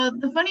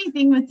The funny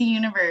thing with the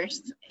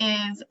universe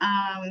is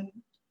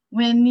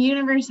when the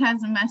universe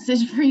has a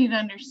message for you to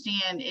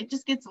understand, it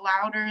just gets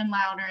louder and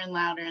louder and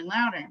louder and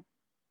louder.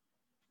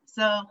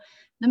 So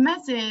the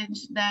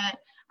message that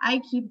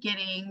I keep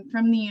getting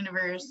from the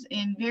universe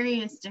in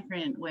various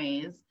different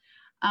ways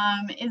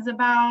is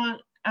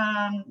about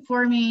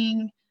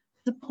forming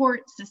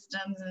support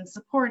systems and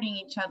supporting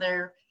each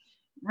other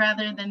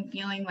rather than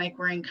feeling like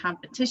we're in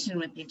competition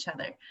with each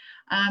other.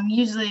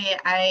 Usually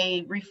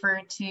I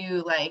refer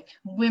to like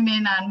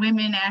women on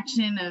women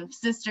action of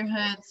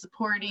sisterhood,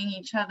 supporting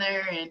each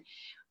other,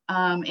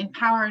 and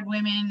empowered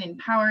women,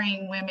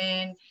 empowering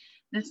women,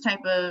 this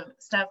type of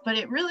stuff. But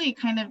it really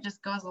kind of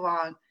just goes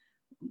along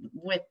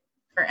with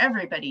for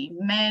everybody,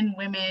 men,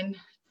 women,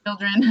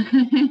 children,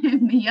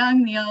 the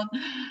young, the old.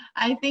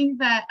 I think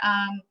that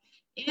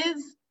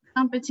is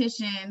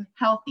competition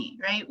healthy,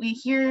 right? We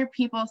hear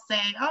people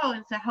say, oh,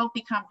 it's a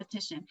healthy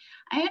competition.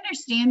 I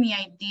understand the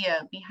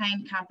idea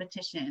behind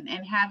competition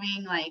and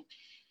having like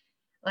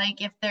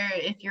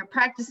if you're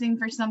practicing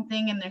for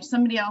something and there's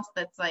somebody else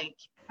that's like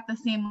at the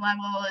same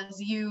level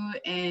as you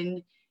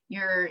and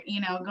you're,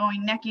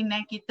 going neck and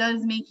neck, it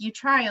does make you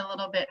try a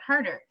little bit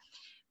harder.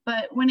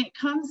 But when it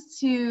comes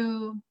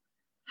to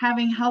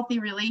having healthy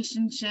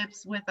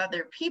relationships with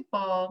other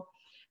people,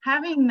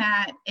 having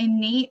that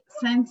innate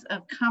sense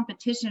of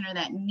competition or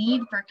that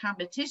need for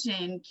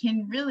competition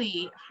can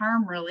really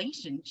harm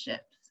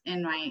relationships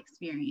in my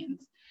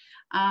experience.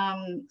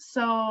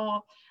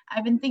 So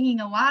I've been thinking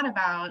a lot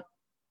about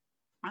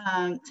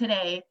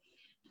today,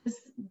 just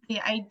the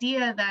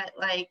idea that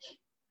like,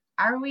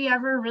 are we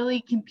ever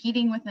really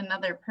competing with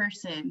another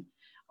person?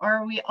 Or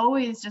are we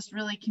always just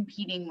really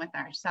competing with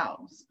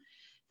ourselves?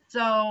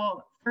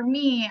 So for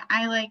me,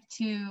 I've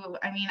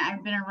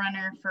been a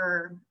runner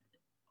for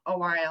a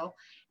while.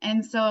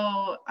 And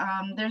so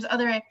there's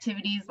other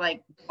activities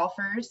like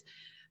golfers.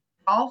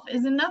 Golf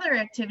is another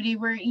activity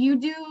where you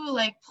do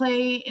like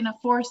play in a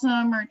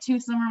foursome or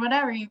twosome or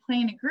whatever, you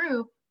play in a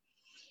group,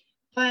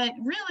 but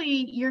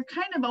really you're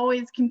kind of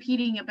always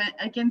competing a bit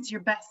against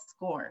your best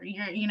score,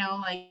 your,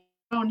 like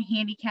your own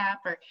handicap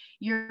or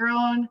your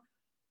own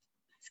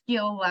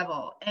skill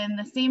level. And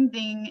the same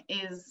thing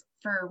is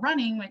for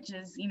running, which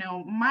is,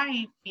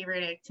 my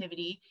favorite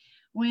activity.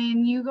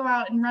 When you go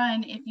out and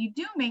run, if you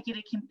do make it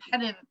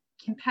a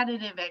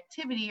competitive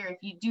activity, or if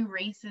you do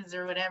races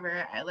or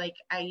whatever, like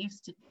I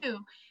used to do,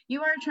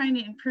 you are trying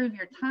to improve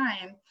your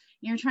time.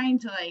 You're trying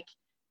to like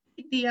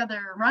beat the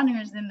other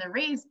runners in the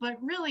race,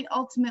 but really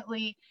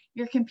ultimately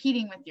you're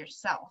competing with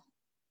yourself.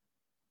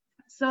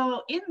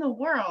 So in the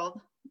world,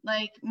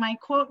 like my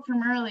quote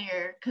from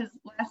earlier, because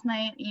last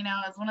night, it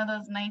was one of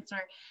those nights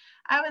where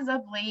I was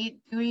up late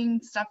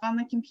doing stuff on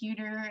the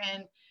computer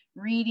and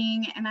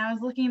reading, and I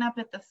was looking up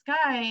at the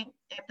sky,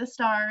 at the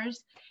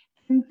stars,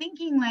 and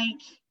thinking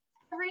like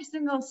every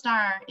single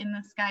star in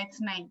the sky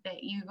tonight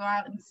that you go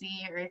out and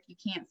see, or if you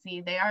can't see,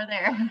 they are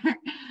there.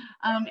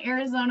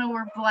 Arizona,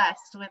 we're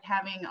blessed with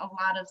having a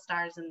lot of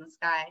stars in the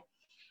sky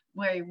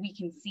where we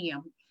can see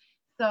them.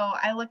 So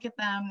I look at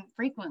them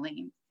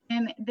frequently.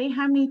 And they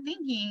have me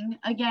thinking,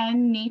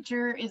 again,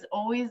 nature is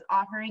always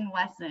offering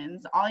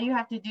lessons. All you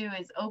have to do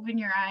is open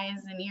your eyes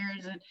and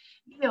ears and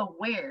be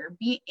aware,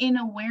 be in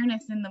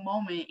awareness in the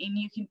moment, and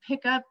you can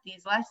pick up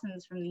these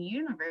lessons from the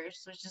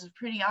universe, which is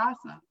pretty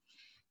awesome.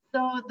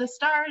 So the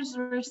stars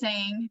were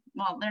saying,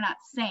 well, they're not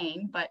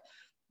saying, but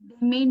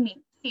they made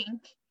me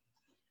think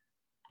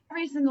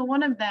every single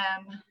one of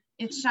them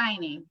is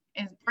shining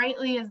as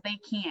brightly as they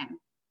can.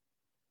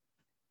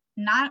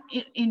 Not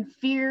in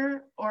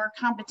fear or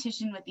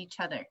competition with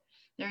each other.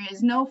 There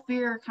is no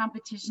fear or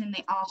competition.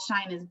 They all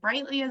shine as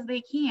brightly as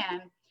they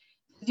can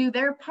to do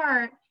their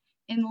part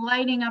in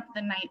lighting up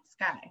the night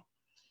sky.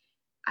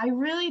 I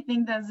really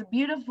think that's a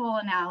beautiful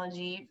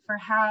analogy for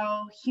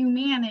how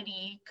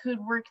humanity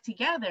could work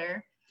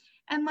together.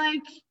 And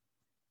like,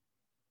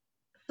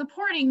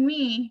 supporting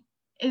me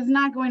is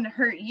not going to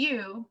hurt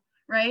you,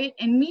 right?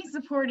 And me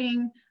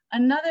supporting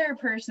another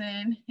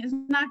person is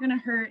not going to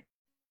hurt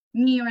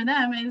me or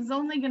them. Is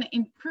only going to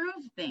improve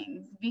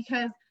things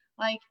because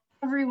like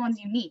everyone's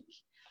unique.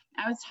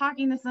 I was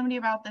talking to somebody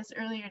about this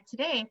earlier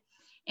today,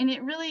 and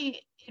it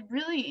really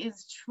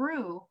is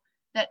true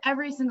that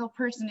every single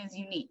person is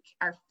unique.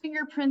 Our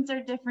fingerprints are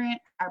different,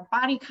 our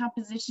body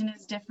composition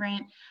is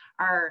different,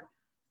 our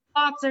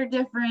thoughts are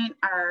different,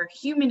 our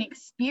human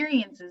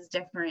experience is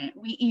different.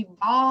 We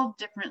evolve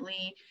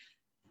differently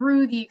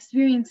through the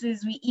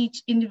experiences we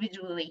each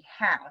individually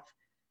have.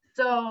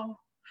 So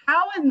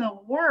how in the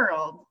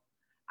world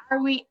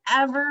are we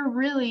ever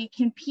really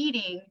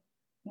competing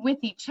with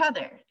each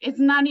other? It's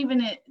not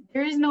even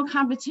there is no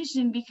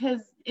competition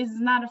because it's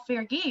not a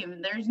fair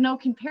game. There's no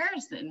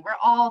comparison. We're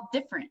all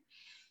different.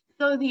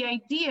 So the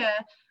idea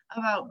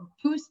about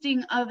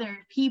boosting other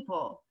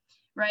people,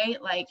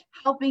 right? Like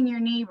helping your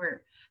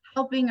neighbor,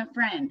 helping a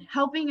friend,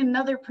 helping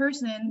another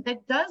person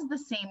that does the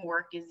same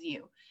work as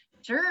you.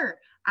 Sure,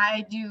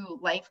 I do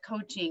life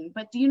coaching,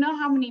 but do you know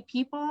how many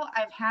people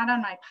I've had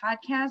on my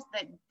podcast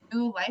that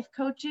do life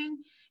coaching,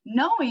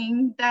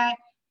 knowing that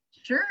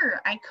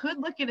sure, I could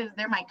look at it as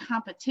they're my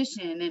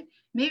competition, and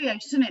maybe I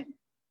shouldn't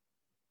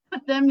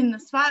put them in the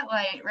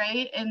spotlight,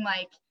 right? And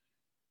like,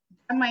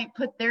 I might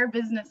put their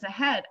business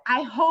ahead.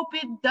 I hope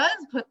it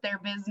does put their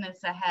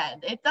business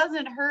ahead. It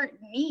doesn't hurt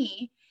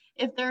me.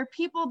 If there are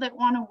people that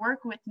want to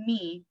work with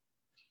me,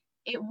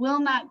 it will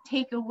not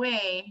take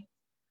away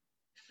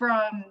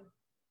from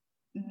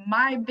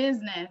my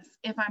business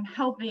if I'm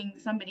helping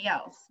somebody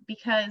else,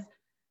 because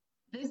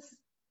this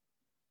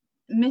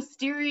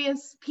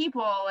mysterious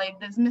people, like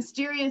this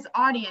mysterious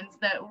audience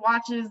that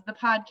watches the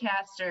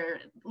podcast or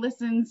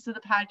listens to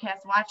the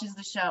podcast, watches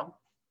the show,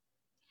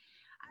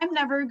 I'm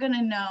never going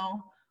to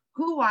know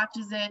who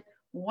watches it,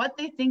 what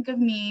they think of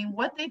me,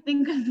 what they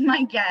think of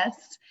my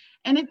guest.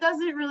 And it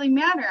doesn't really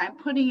matter. I'm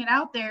putting it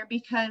out there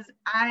because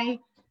I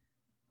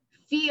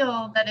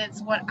feel that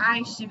it's what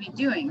I should be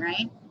doing,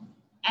 right?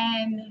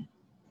 And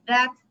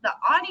that's the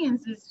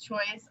audience's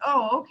choice.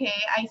 Oh, okay,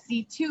 I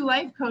see 2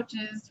 life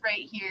coaches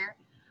right here.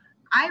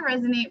 I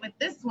resonate with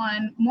this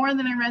one more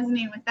than I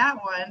resonate with that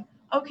one.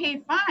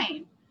 Okay,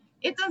 fine.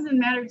 It doesn't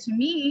matter to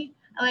me.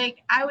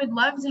 Like, I would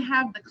love to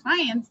have the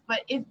clients,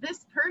 but if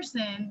this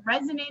person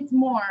resonates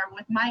more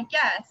with my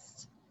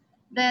guest,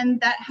 then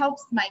that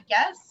helps my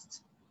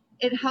guest.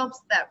 It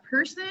helps that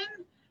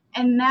person.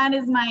 And that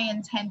is my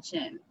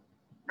intention,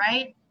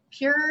 right?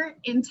 Pure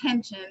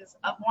intentions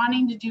of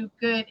wanting to do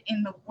good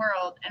in the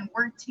world and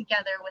work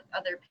together with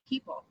other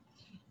people.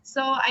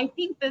 So I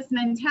think this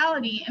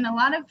mentality, and a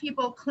lot of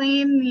people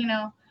claim, you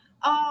know,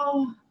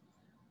 oh,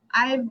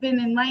 I've been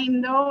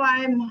enlightened. Oh,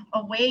 I'm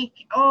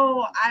awake.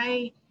 Oh,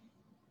 I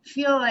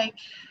feel like,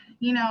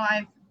 you know,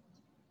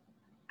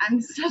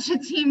 I'm such a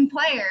team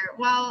player.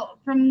 Well,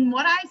 from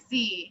what I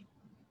see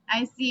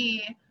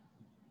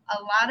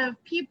a lot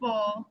of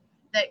people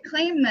that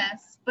claim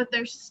this, but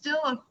they're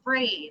still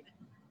afraid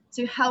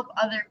to help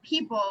other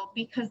people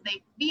because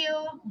they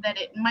feel that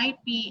it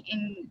might be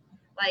in,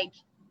 like,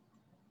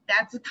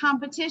 that's a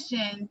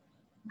competition.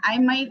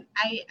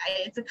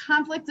 It's a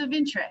conflict of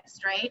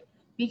interest, right?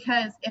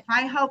 Because if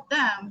I help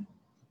them,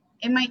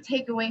 it might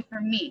take away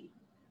from me.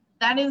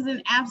 That is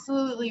an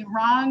absolutely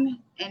wrong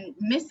and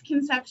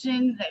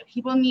misconception that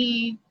people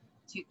need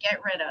to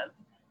get rid of,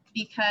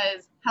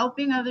 because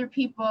helping other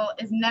people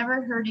is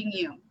never hurting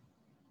you.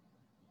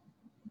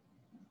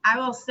 I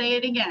will say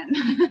it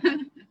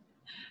again.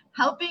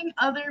 Helping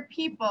other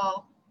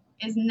people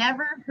is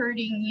never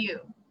hurting you.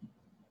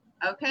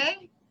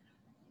 Okay?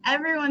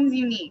 Everyone's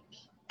unique.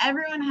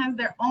 Everyone has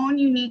their own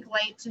unique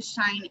light to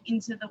shine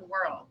into the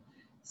world.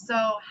 So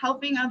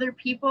helping other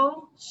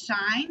people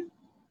shine,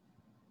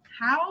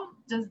 how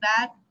does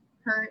that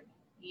hurt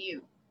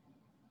you?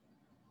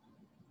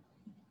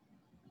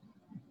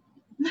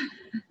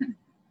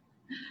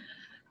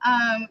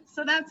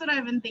 So that's what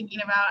I've been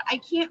thinking about. I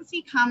can't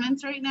see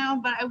comments right now,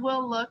 but I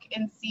will look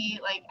and see,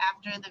 like,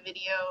 after the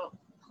video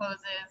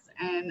closes,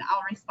 and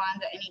I'll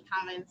respond to any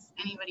comments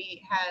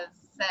anybody has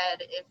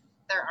said, if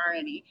there are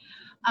any.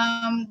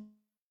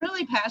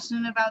 Really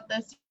passionate about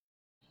this.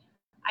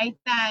 I think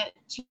that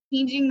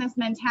changing this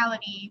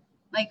mentality,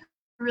 like,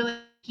 really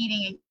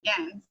competing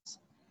against,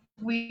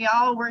 we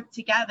all work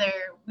together,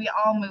 we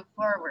all move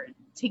forward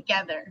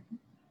together,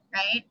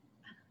 right?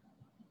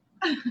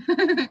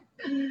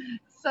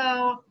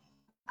 So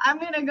I'm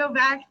gonna go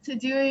back to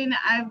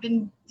I've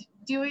been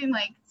doing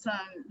like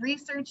some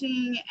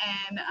researching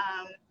and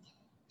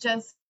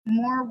just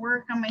more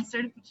work on my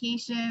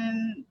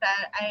certification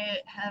that I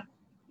have,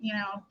 you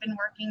know, been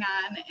working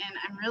on, and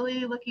I'm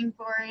really looking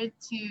forward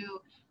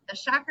to the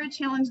chakra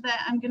challenge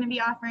that I'm gonna be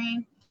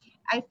offering.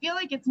 I feel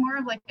like it's more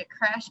of like a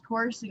crash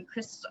course in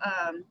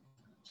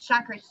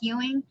chakra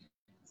healing.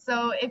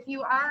 So if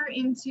you are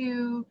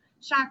into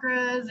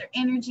chakras or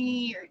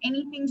energy or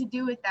anything to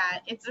do with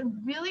that, it's a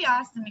really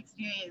awesome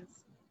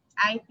experience.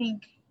 I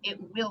think it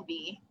will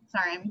be.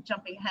 Sorry, I'm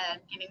jumping ahead,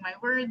 getting my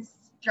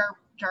words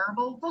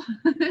garbled.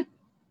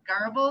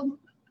 Garbled.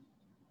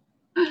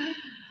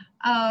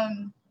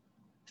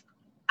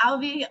 I'll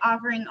be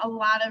offering a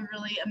lot of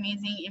really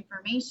amazing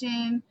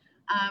information.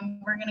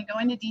 We're going to go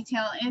into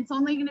detail, and it's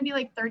only going to be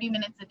like 30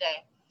 minutes a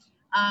day.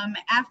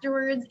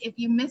 Afterwards, if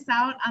you miss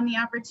out on the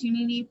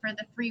opportunity for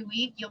the free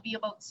week, you'll be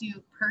able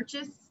to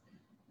purchase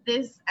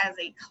this as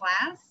a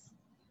class.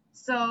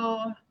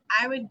 So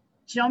I would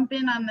jump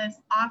in on this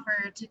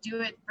offer to do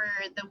it for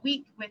the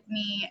week with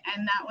me,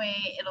 and that way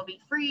it'll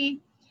be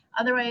free.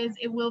 Otherwise,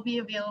 it will be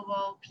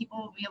available. People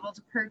will be able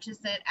to purchase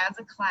it as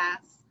a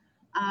class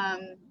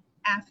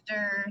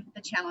after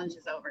the challenge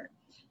is over.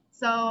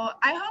 So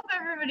I hope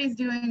everybody's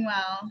doing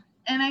well,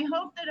 and I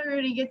hope that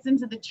everybody gets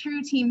into the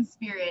true team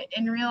spirit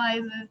and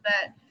realizes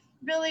that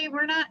really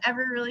we're not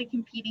ever really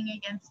competing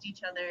against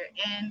each other,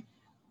 and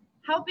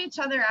help each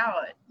other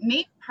out,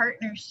 make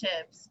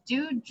partnerships,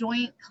 do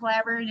joint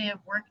collaborative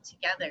work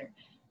together,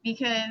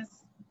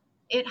 because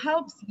it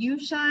helps you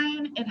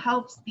shine, it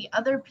helps the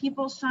other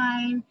people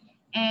shine.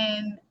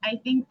 And I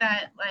think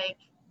that, like,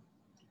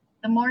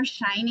 the more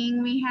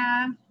shining we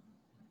have,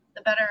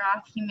 the better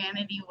off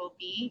humanity will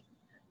be.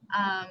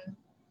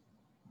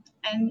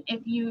 And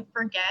if you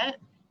forget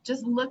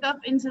just look up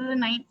into the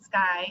night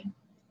sky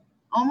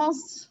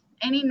almost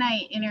any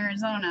night in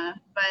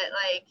Arizona, but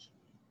like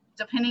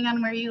depending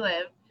on where you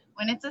live,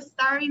 when it's a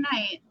starry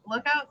night,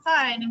 look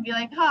outside and be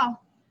like, oh,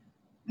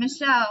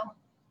 Michelle,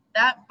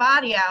 that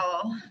body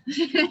owl,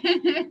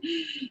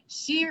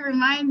 she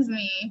reminds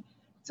me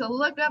to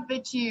look up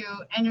at you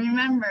and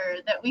remember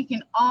that we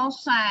can all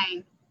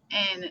shine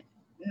and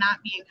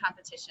not be in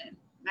competition,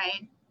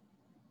 right?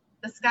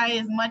 The sky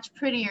is much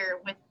prettier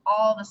with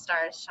all the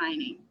stars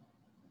shining.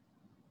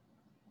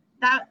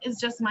 That is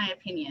just my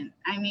opinion.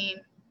 I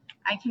mean,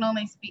 I can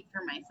only speak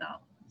for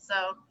myself. So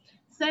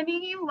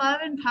sending you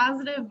love and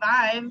positive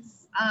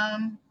vibes.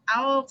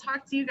 I will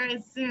talk to you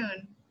guys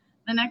soon.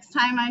 The next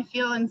time I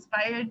feel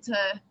inspired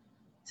to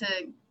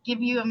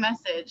give you a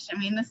message. I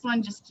mean, this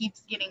one just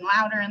keeps getting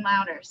louder and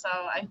louder. So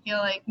I feel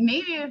like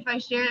maybe if I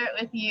share it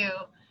with you,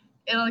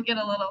 it'll get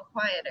a little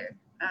quieter.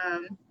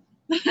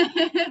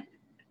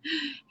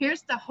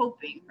 Here's to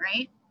hoping,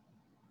 right?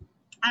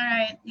 All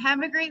right.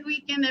 Have a great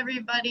weekend,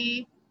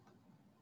 everybody.